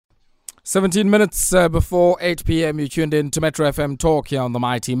17 minutes before 8 p.m. You tuned in to Metro FM Talk here on the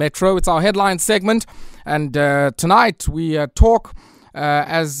Mighty Metro. It's our headline segment, and tonight we talk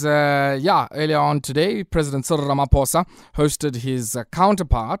earlier on today, President Cyril Ramaphosa hosted his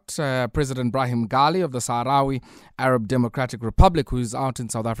counterpart, President Brahim Ghali of the Sahrawi Arab Democratic Republic, who is out in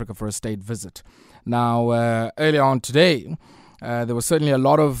South Africa for a state visit. Now, earlier on today, there was certainly a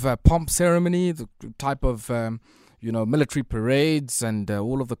lot of pomp ceremony, the type of military parades and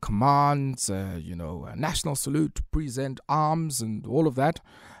all of the commands, national salute to present arms and all of that,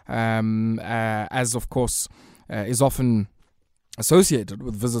 as of course is often associated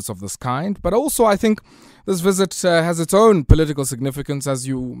with visits of this kind. But also I think this visit has its own political significance, as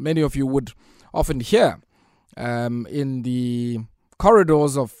many of you would often hear in the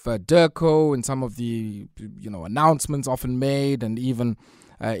corridors of Durko, in some of the announcements often made, and even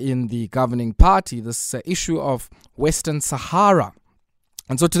in the governing party, this issue of Western Sahara.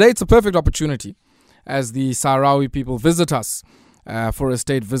 And so today it's a perfect opportunity, as the Sahrawi people visit us for a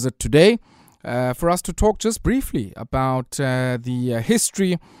state visit today, for us to talk just briefly about the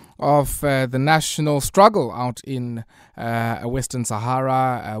history of the national struggle out in Western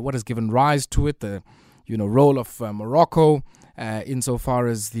Sahara, what has given rise to it, the role of Morocco insofar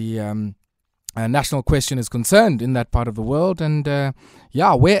as the national question is concerned in that part of the world. And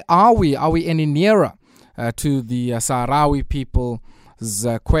where are we? Are we any nearer to the Sahrawi people's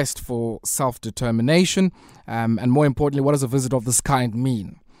quest for self-determination? And more importantly, what does a visit of this kind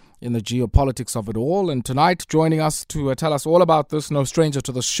mean in the geopolitics of it all? And tonight, joining us to tell us all about this, no stranger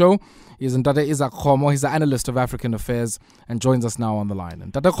to the show, is Izak Khomo. He's the analyst of African affairs and joins us now on the line.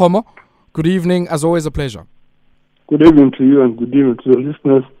 And Khomo, good evening. As always, a pleasure. Good evening to you and good evening to the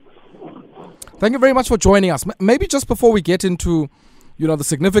listeners. Thank you very much for joining us. Maybe just before we get into, the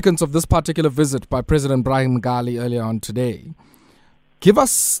significance of this particular visit by President Brahim Ghali earlier on today, give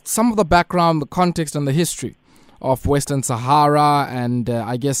us some of the background, the context and the history of Western Sahara and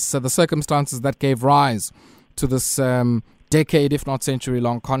I guess the circumstances that gave rise to this decade, if not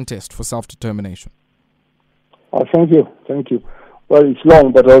century-long contest for self-determination. Thank you. Well, it's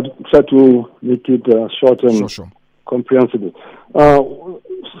long, but I'll try to make it short and comprehensible.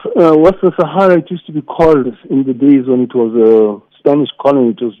 Western Sahara, it used to be called, in the days when it was a Spanish colony,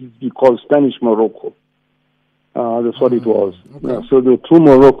 it used to be called Spanish Morocco. That's what it was. Okay. So there were two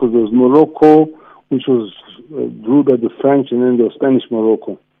Moroccos. There was Morocco, which was ruled by the French, and then there was Spanish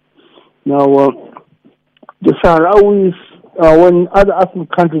Morocco. Now, the Sahrawis, when other African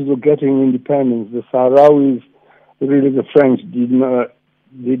countries were getting independence, the Sahrawis, really the French, they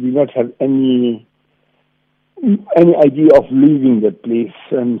did not have any idea of leaving that place,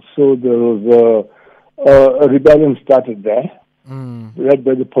 and so there was a rebellion started there, led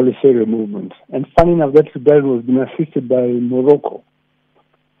by the Polisario movement. And funny enough, that rebellion was being assisted by Morocco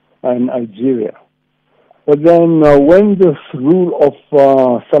and Algeria. But then when the rule of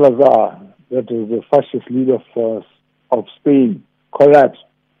Salazar, that was the fascist leader of Spain, collapsed,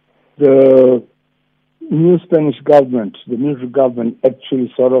 the new Spanish government, the military government, actually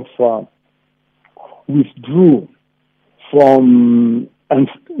sort of withdrew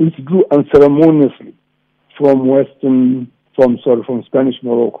unceremoniously from Spanish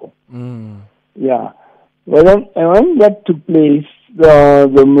Morocco. Yeah. Well, then, when that took place,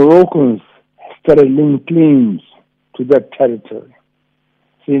 the Moroccans started laying claims to that territory,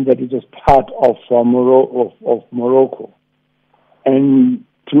 saying that it was part of Morocco. And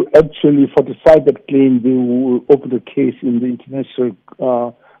to actually fortify that claim, they will open a case in the International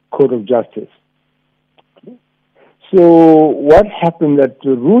Court of Justice. So what happened, that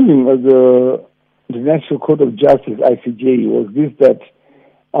the ruling of the International Court of Justice, ICJ, was this, that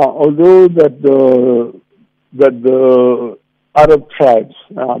although that the Arab tribes,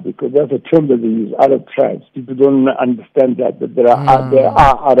 because that's a term that they use, Arab tribes, people don't understand that there are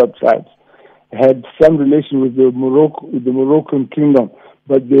Arab tribes, had some relation with the Moroccan kingdom,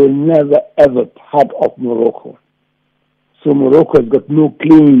 but they were never ever part of Morocco. So Morocco has got no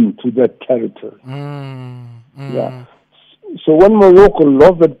claim to that territory. Yeah. So when Morocco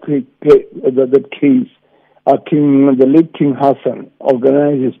lost that case, the late King Hassan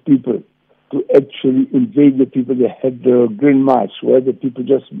organized his people to actually invade the people. They had the Green March, where the people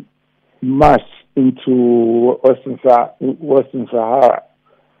just marched into Western Sahara,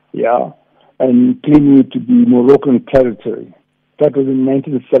 and claiming it to be Moroccan territory. That was in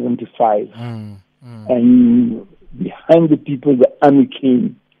 1975. And behind the people, the army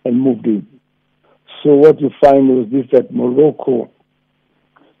came and moved in. So what you find was this, that Morocco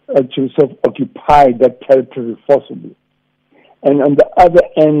actually occupied that territory forcibly. And on the other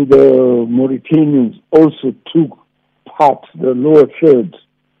end, the Mauritanians also took part, the lower third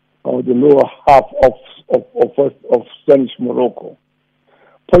or the lower half of Spanish Morocco.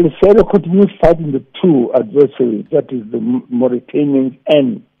 Polisario continued fighting the two adversaries, that is the Mauritanians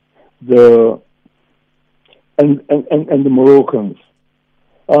and the Moroccans.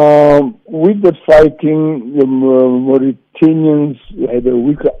 With the fighting, the Mauritanians had a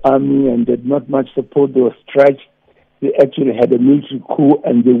weaker army and did not much support. They were stretched. They actually had a military coup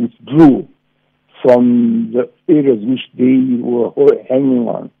and they withdrew from the areas which they were hanging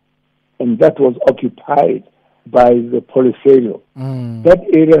on. And that was occupied by the Polisario. That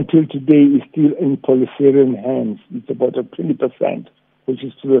area until today is still in Polisarian hands. It's about 20%, which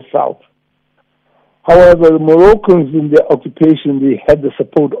is to the south. However, the Moroccans in their occupation, they had the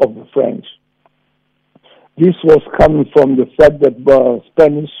support of the French. This was coming from the fact that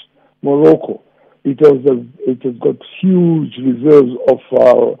Spanish Morocco, it has got huge reserves of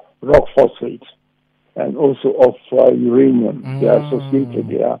rock phosphate and also of uranium. They are associated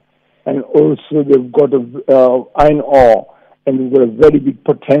there. And also they've got iron ore, and they've got a very big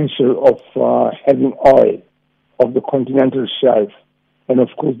potential of having oil of the continental shelf. And of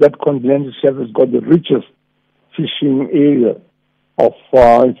course, that continental shelf has got the richest fishing area of,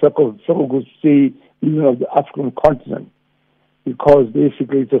 in fact, some could say, even of the African continent, because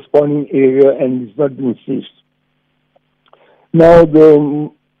basically it's a spawning area and it's not being fished. Now,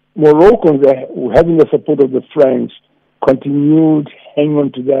 the Moroccans, having the support of the French, continued hanging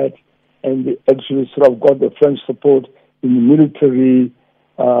on to that, and they actually sort of got the French support in the military,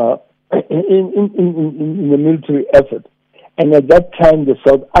 in the military effort. And at that time, the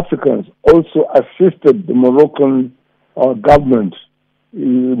South Africans also assisted the Moroccan government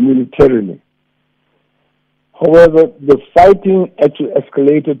militarily. However, the fighting actually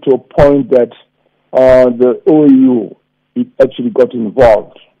escalated to a point that the OAU actually got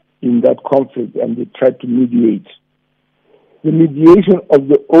involved in that conflict, and they tried to mediate. The mediation of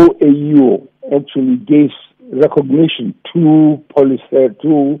the OAU actually gave recognition to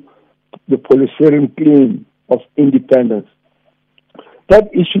the Polisarian claim of independence.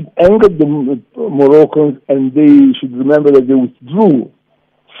 That issue angered the Moroccans, and they should remember that they withdrew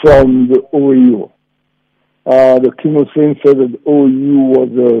from the OAU. The King Hussein said that the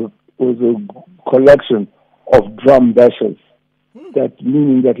OAU was a collection of drum bashers. That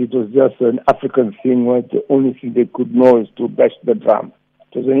meaning that it was just an African thing where the only thing they could know is to bash the drum.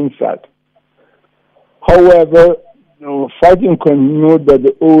 It was an insult. However, fighting continued, that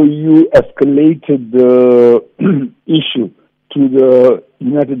the OAU escalated the issue to the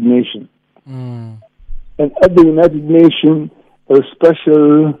United Nations. And at the United Nations, a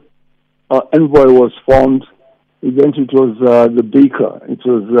special envoy was formed. Eventually, it was the Baker. It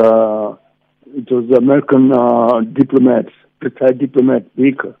was the American diplomat, retired diplomat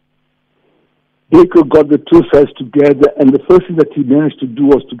Baker. Baker got the two sides together, and the first thing that he managed to do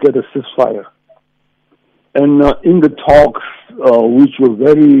was to get a ceasefire. And in the talks, which were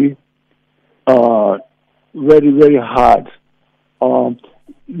very, very hard,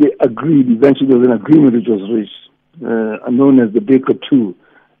 they agreed. Eventually, there was an agreement which was reached, known as the Baker II.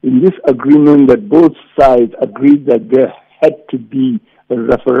 In this agreement, that both sides agreed that there had to be a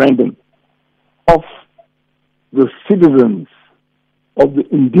referendum of the citizens of the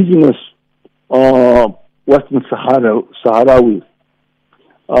indigenous Western Sahrawi.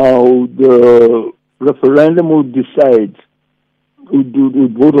 The referendum would decide, would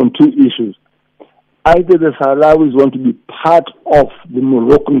vote on two issues. Either the Sahrawis want to be part of the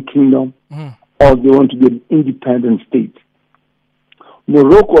Moroccan kingdom, or they want to be an independent state.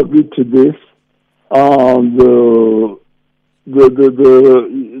 Morocco agreed to this. The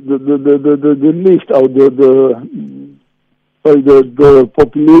list of the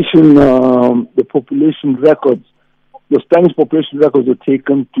population records, the Spanish population records were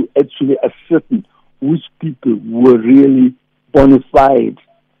taken to actually ascertain which people were really bona fide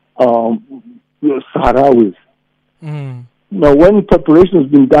Sahrawis. Now, when preparation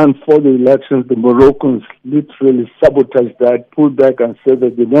has been done for the elections, the Moroccans literally sabotaged that, pulled back, and said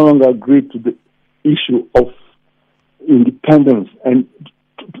that they no longer agreed to the issue of independence and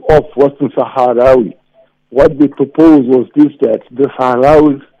of Western Sahrawi. What they proposed was this, that the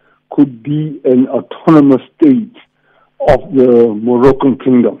Sahrawis could be an autonomous state of the Moroccan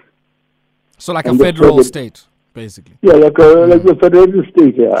kingdom. So like a federal state, basically. Yeah, like a federal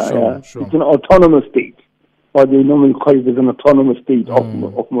state, yeah. Sure. It's an autonomous state, or they normally call it as an autonomous state of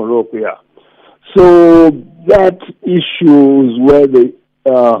Morocco, yeah. So that issue is where the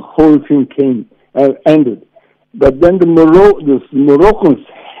whole thing ended. But then the Moroccans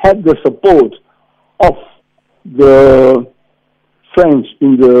had the support of the French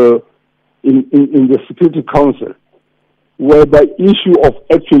in the Security Council. where the issue of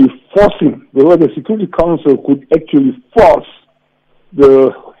actually forcing, where the Security Council could actually force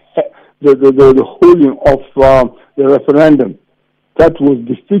the holding of the referendum, that was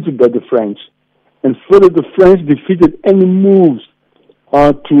defeated by the French. And further, the French defeated any moves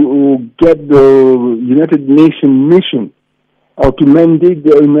to get the United Nations mission, or to mandate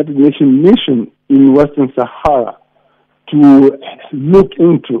the United Nations mission in Western Sahara to look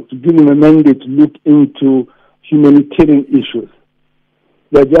into, to give them a mandate to look into humanitarian issues.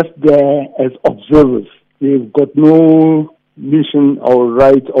 They're just there as observers. They've got no mission or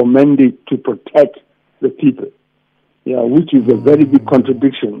right or mandate to protect the people. Yeah, which is a very big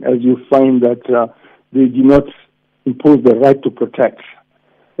contradiction, as you find that they do not impose the right to protect,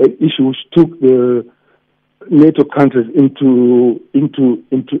 an issue which took the NATO countries into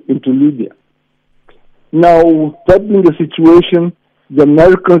Libya. Now, that being the situation, the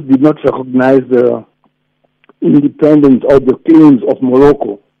Americans did not recognize the independence or the claims of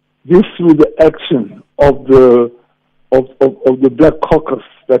Morocco. This through the action of the Black Caucus,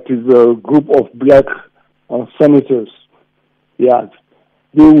 that is a group of black senators. Yeah,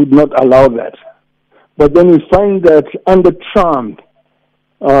 they would not allow that. But then we find that under Trump,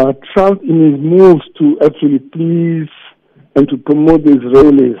 Trump in his moves to actually please and to promote the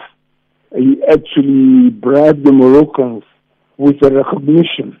Israelis, he actually bribed the Moroccans with a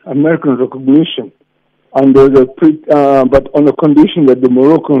recognition, American recognition, under but on the condition that the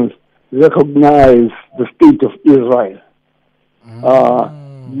Moroccans recognize the state of Israel.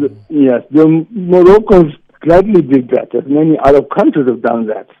 Yes, the Moroccans gladly did that, as many Arab countries have done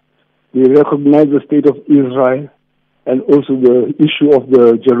that. They recognize the state of Israel and also the issue of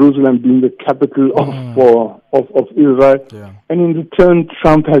the Jerusalem being the capital of Israel. Yeah. And in return,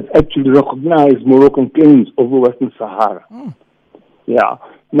 Trump has actually recognized Moroccan claims over Western Sahara. Yeah.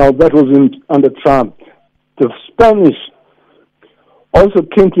 Now, that was under Trump. The Spanish also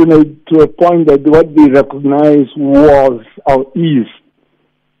came to a point that what they recognized was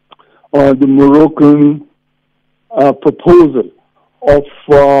the Moroccan proposal of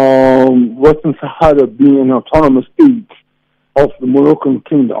Western Sahara being an autonomous state of the Moroccan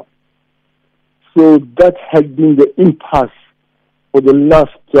kingdom. So that has been the impasse for the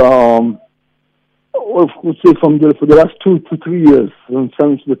last, for the last 2 to 3 years,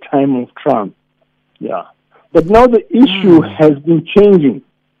 since the time of Trump. Yeah. But now the issue has been changing.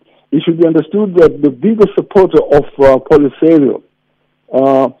 It should be understood that the biggest supporter of Polisario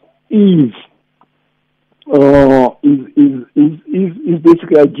is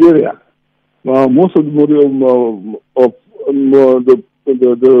basically Algeria. Most of the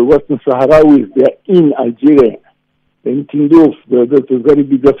Western Sahrawis, they are in Algeria. In Tindouf, there's a very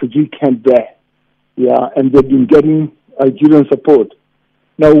big refugee camp there. Yeah, and they've been getting Algerian support.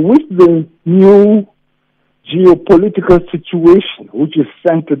 Now, with the new geopolitical situation, which is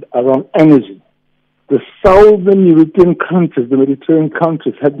centered around energy, the southern European countries, the Mediterranean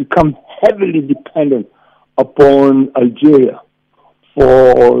countries, have become heavily dependent upon Algeria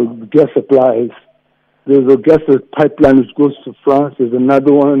for gas supplies. There's a gas pipeline which goes to France. There's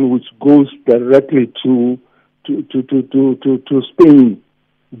another one which goes directly to Spain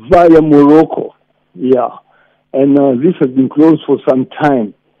via Morocco. Yeah, and this has been closed for some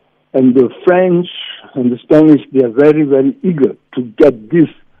time. And the French and the Spanish, they are very, very eager to get this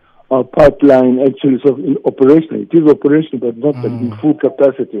pipeline actually in operation. It is operational, but not in full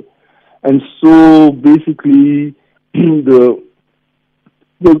capacity. And so basically, the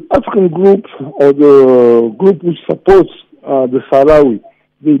African group or the group which supports the Sahrawi,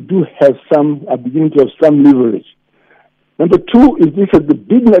 they do have are beginning to have some leverage. Number two is this: at the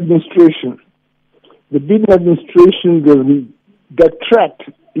Biden administration. The Biden administration will get tracked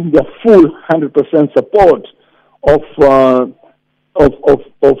in their full 100% support of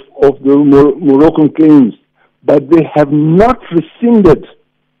the Moroccan claims, but they have not rescinded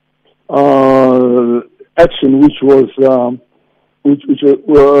action which was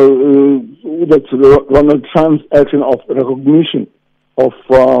that's Donald Trump's action of recognition of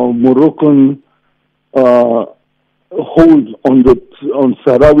Moroccan hold on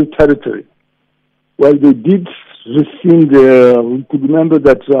Sahrawi territory. Well, they did rescind. We could remember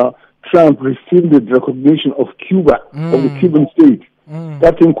that Trump rescinded recognition of Cuba, of the Cuban state.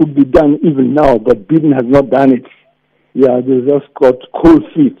 That thing could be done even now, but Biden has not done it. Yeah, they just got cold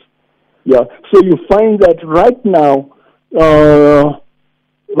feet. Yeah, so you find that right now, you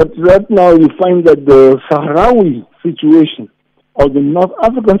find that the Sahrawi situation or the North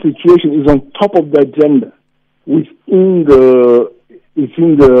African situation is on top of the agenda within the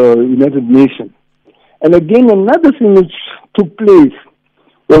United Nations. And again, another thing which took place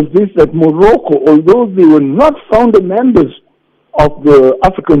was this, that Morocco, although they were not founder members of the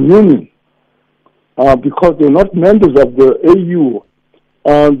African Union, because they're not members of the AU,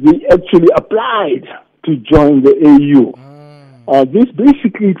 they actually applied to join the AU. This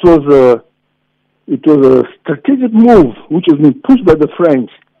basically it was a strategic move which has been pushed by the French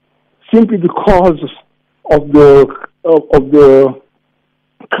simply because of the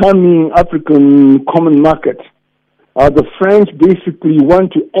coming African common market. The French basically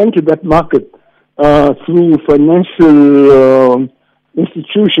want to enter that market through financial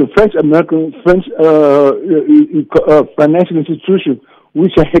institution, French financial institution,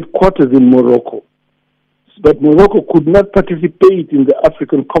 which are headquartered in Morocco. But Morocco could not participate in the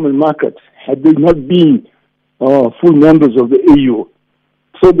African common market had they not been full members of the AU.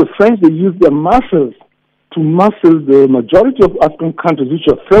 So the French, they used their muscles to muscle the majority of African countries, which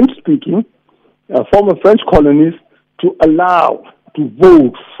are French-speaking, former French colonies, to allow to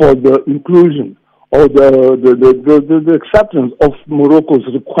vote for the inclusion or the acceptance of Morocco's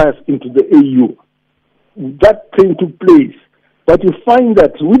request into the AU. That thing took place. But you find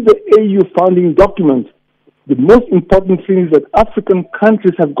that with the AU founding document, the most important thing is that African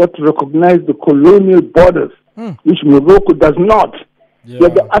countries have got to recognize the colonial borders, which Morocco does not. Yeah.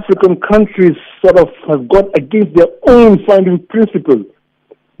 Yet the African countries sort of have gone against their own founding principles.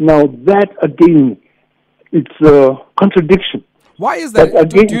 Now that, again, it's a contradiction. Why is that?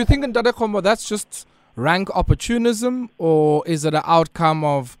 Again, do you think, in Izak Khomo, that's just rank opportunism, or is it an outcome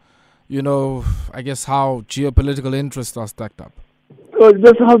of, I guess, how geopolitical interests are stacked up?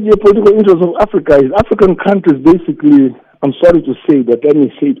 That's how the political interest of Africa is. African countries basically, I'm sorry to say that, let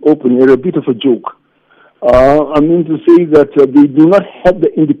me say it openly, are a bit of a joke. I mean to say that they do not have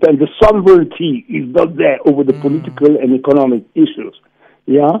the independence. The sovereignty is not there over the political and economic issues.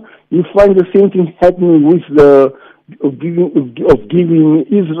 Yeah, you find the same thing happening with the giving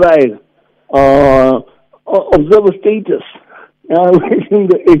Israel observer status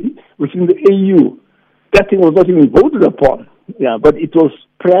within the AU. That thing was not even voted upon. Yeah, but it was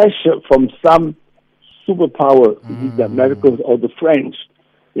pressure from some superpower, the Americans or the French.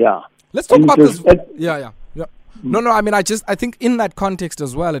 Yeah. Let's talk about this. Yeah. No, I mean, I think in that context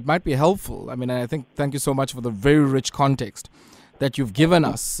as well, it might be helpful. I mean, I think, thank you so much for the very rich context that you've given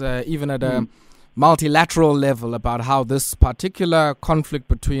us, even at a multilateral level, about how this particular conflict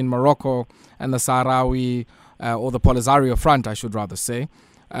between Morocco and the Sahrawi, or the Polisario Front, I should rather say,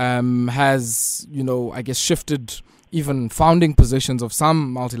 has, I guess, shifted even founding positions of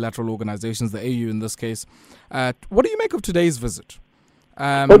some multilateral organizations, the AU in this case. What do you make of today's visit?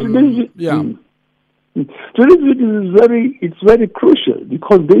 Today's visit is very crucial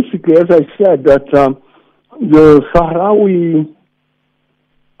because basically, as I said, that the Sahrawi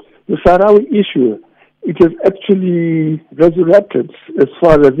issue, it has actually resurrected as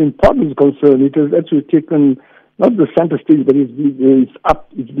far as importance is concerned. It has actually taken not the center stage, but it's been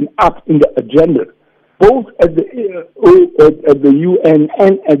up in the agenda, both at the UN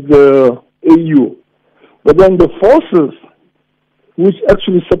and at the AU. But then the forces which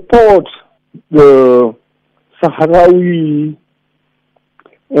actually support the Sahrawi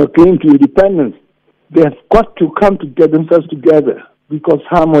claim to independence, they have got to come to get themselves together because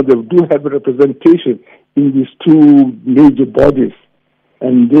some of them do have a representation in these two major bodies.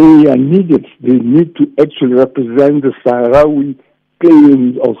 And they are needed. They need to actually represent the Sahrawi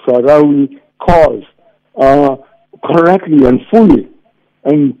claims or Sahrawi cause correctly and fully.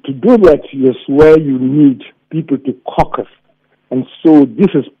 And to do that is where you need people to caucus. And so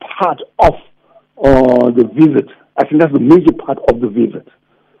this is part of the visit. I think that's the major part of the visit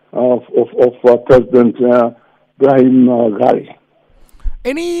of President Brahim Ghali.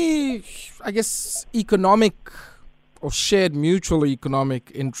 Any, I guess, economic or shared mutual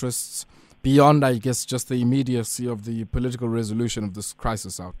economic interests beyond, I guess, just the immediacy of the political resolution of this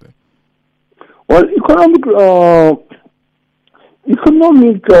crisis out there? Well, economic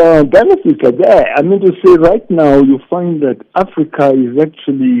benefits are there. I mean to say, right now you find that Africa is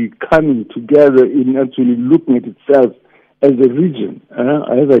actually coming together in actually looking at itself as a region.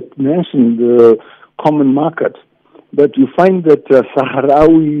 As I mentioned, the common market. But you find that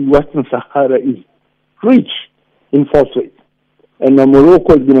Sahrawi, Western Sahara is rich in phosphate. And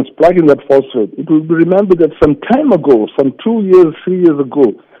Morocco has been exploiting that phosphate. It will be remembered that some time ago, some 3 years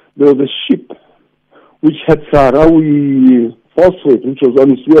ago, there was a ship which had Sahrawi phosphate, which was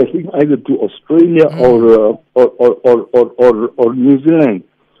on its way, I think, either to Australia or New Zealand,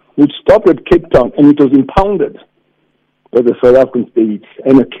 which stopped at Cape Town, and it was impounded by the South African states.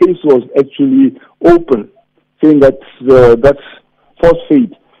 And a case was actually open, saying that that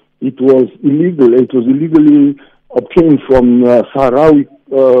phosphate, it was illegal. It was illegally obtained from Sahrawi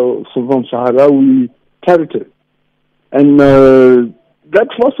territory, and that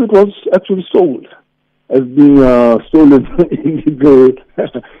phosphate was actually sold as being stolen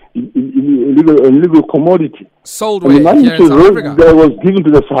illegal commodity. Sold where? Here in South Africa? That was given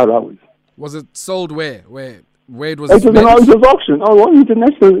to the Sahrawis. Was it sold where? Where it was? It was auctioned.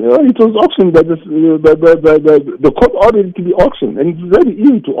 International. It was auctioned. The court ordered it to be auctioned, and it's very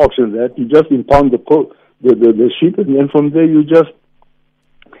easy to auction that. You just impound the ship, and then from there you just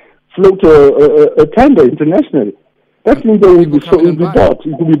float a tender internationally. That thing will be bought.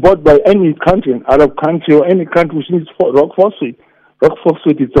 It will be bought by any country, an Arab country or any country which needs rock phosphate. Rock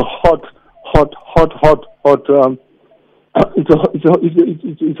phosphate is a hot. It's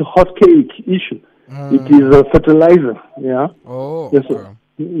a hot cake issue. It is a fertilizer. Yeah. Oh. Yes, okay.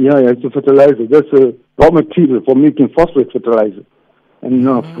 It's a fertilizer. That's a raw material for making phosphate fertilizer. And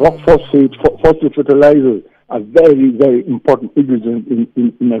rock phosphate fertilizers are very, very important ingredients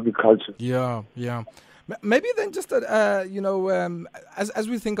in agriculture. Yeah. Maybe then just, as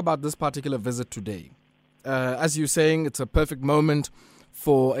we think about this particular visit today, as you're saying, it's a perfect moment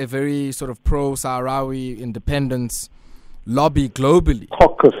for a very sort of pro-Sahrawi independence lobby globally.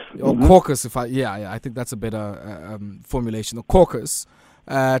 Caucus. Or caucus, I think that's a better formulation. A caucus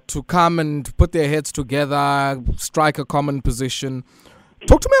to come and put their heads together, strike a common position.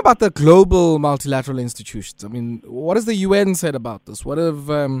 Talk to me about the global multilateral institutions. I mean, what has the UN said about this? What have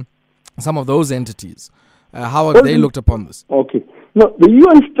some of those entities? How have they looked upon this? Okay. No, the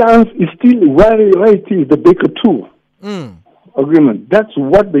UN stance is still where it is, the Baker II agreement. That's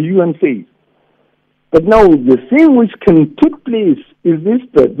what the UN says. But now the thing which can take place is this,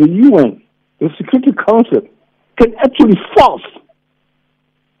 that the UN, the Security Council, can actually force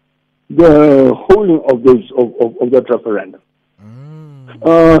the holding of that referendum.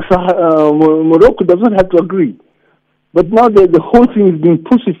 Morocco does not have to agree. But now the whole thing is being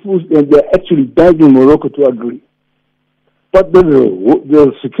pushed and they're actually begging Morocco to agree. But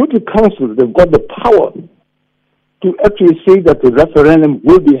the Security Council, they've got the power to actually say that the referendum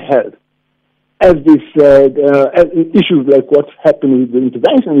will be held. As they said, issues like what's happening with the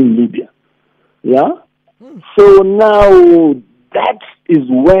intervention in Libya. Yeah? So now that is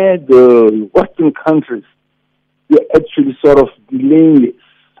where the Western countries, they're actually sort of delaying it,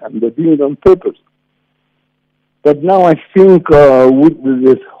 and they're doing it on purpose. But now I think with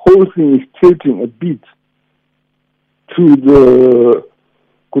this whole thing is tilting a bit to the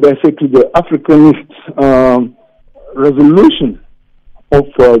Africanist resolution of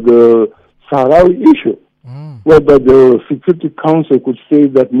the Sahrawi issue, whereby the Security Council could say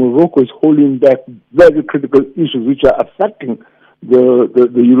that Morocco is holding back very critical issues which are affecting the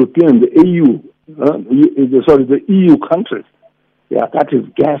European, the EU countries. Yeah, that is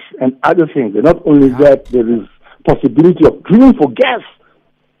gas and other things. And not only that, there is possibility of drilling for gas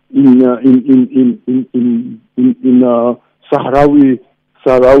in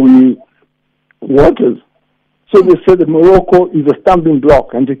Sahrawi waters. So they said that Morocco is a stumbling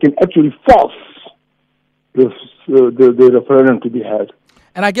block, and they can actually force the referendum to be held.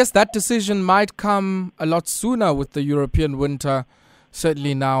 And I guess that decision might come a lot sooner with the European winter.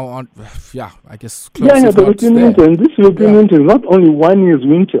 Certainly now on, I guess close. The European winter, and this European winter is not only 1 year's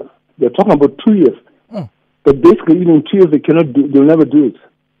winter. They're talking about 2 years. But basically, even 2 years, they'll never do it.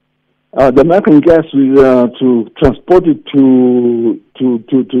 The American gas to transport it to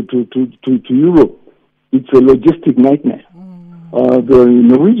Europe, it's a logistic nightmare. The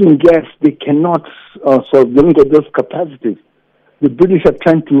Norwegian gas, they cannot solve. They don't get those capacities. The British are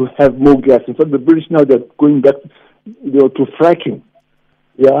trying to have more gas. In fact, the British now, they're going back to fracking.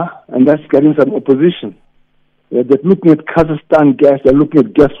 Yeah, and that's getting some opposition. They're looking at Kazakhstan gas. They're looking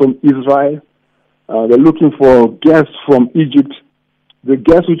at gas from Israel. They're looking for gas from Egypt. The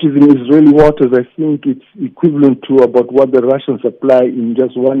gas which is in Israeli waters, I think it's equivalent to about what the Russians supply in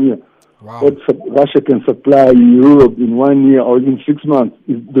just 1 year. Wow. What Russia can supply Europe in 1 year or even 6 months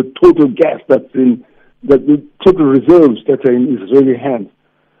is the total gas the total reserves that are in Israeli hands.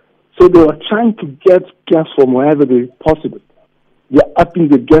 So they are trying to get gas from wherever they possible. They're upping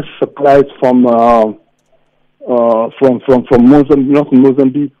the gas supplies from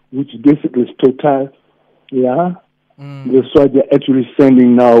Mozambique, which basically is Total. Yeah. That's why they're actually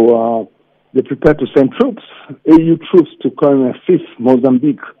sending now. They're prepared to send troops, AU troops, to come and assist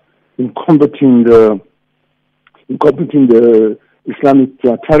Mozambique in combating the Islamic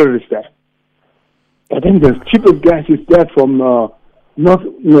terrorists there. But then the cheapest gas is there from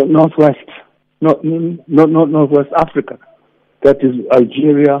northwest Africa. That is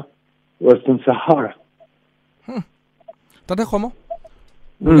Algeria, Western Sahara. Tata Khomo,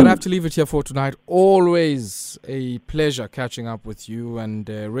 We're going to have to leave it here for tonight. Always a pleasure catching up with you, and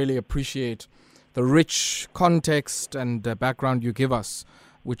really appreciate the rich context and background you give us,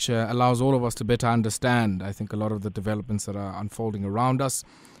 which allows all of us to better understand, I think, a lot of the developments that are unfolding around us.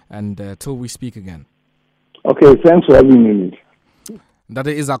 And till we speak again. Okay, thanks for having me. That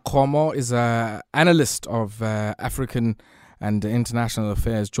Izak Khomo is an analyst of African and international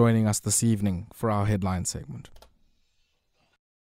affairs, joining us this evening for our headline segment.